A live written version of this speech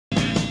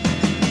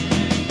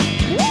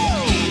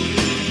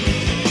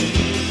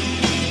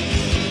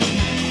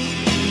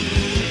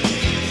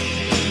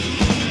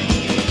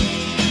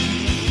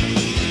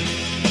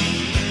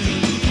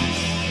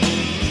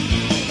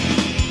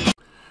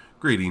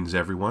Greetings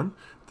everyone,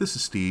 this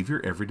is Steve,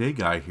 your everyday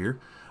guy here.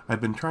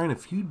 I've been trying a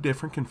few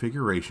different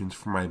configurations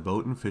for my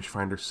boat and fish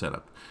finder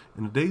setup.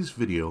 In today's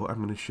video, I'm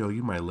going to show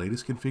you my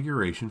latest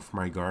configuration for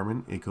my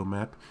Garmin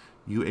Echomap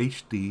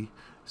UHD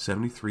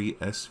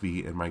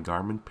 73SV and my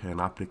Garmin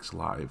Panoptix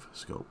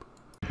LiveScope.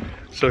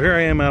 So here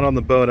I am out on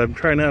the boat. I'm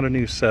trying out a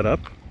new setup.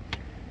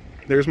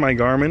 There's my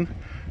Garmin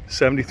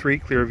 73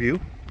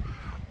 Clearview.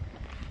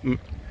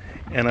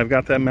 And I've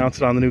got that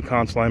mounted on the new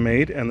console I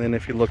made. And then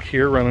if you look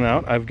here running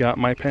out, I've got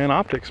my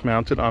Panoptix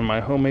mounted on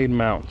my homemade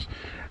mounts.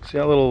 See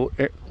that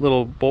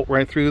little bolt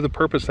right through? The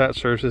purpose that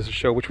serves is to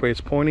show which way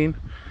it's pointing.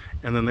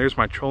 And then there's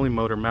my trolling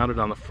motor mounted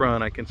on the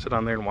front. I can sit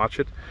on there and watch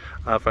it.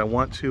 If I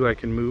want to, I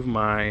can move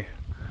my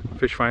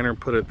fish finder and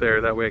put it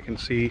there. That way I can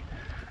see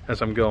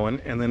as I'm going.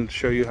 And then to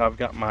show you how I've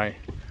got my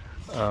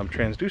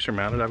transducer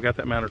mounted, I've got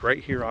that mounted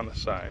right here on the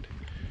side.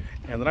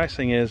 And the nice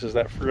thing is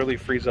that really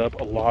frees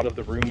up a lot of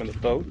the room in the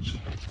boat.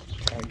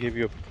 I'll give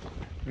you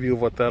a view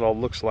of what that all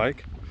looks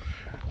like.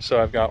 So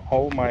I've got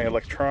all my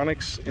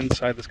electronics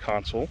inside this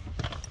console.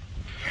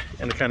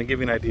 And to kind of give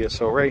you an idea,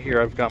 so right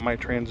here I've got my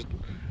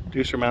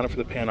transducer mounted for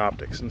the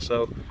Panoptix. And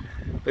so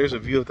there's a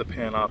view of the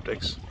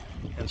Panoptix.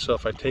 And so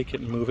if I take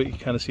it and move it, you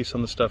kind of see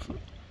some of the stuff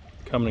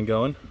coming and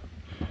going.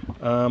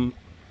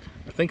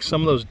 I think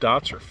some of those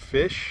dots are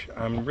fish.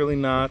 I'm really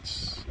not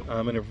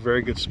in a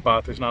very good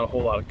spot. There's not a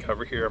whole lot of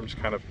cover here. I'm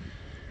just kind of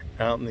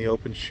out in the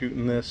open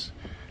shooting this.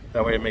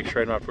 That way I make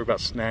sure I don't have to worry about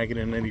snagging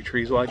in any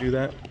trees while I do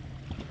that.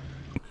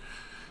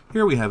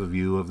 Here we have a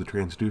view of the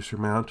transducer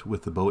mount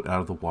with the boat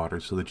out of the water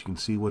so that you can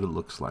see what it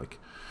looks like.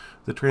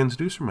 The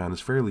transducer mount is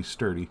fairly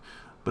sturdy,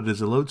 but it is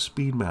a low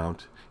speed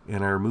mount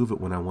and I remove it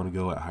when I want to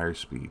go at higher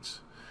speeds.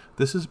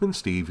 This has been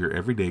Steve, your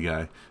everyday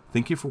guy.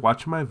 Thank you for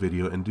watching my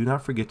video and do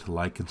not forget to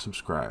like and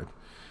subscribe.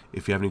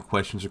 If you have any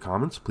questions or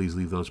comments, please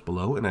leave those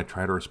below and I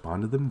try to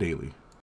respond to them daily.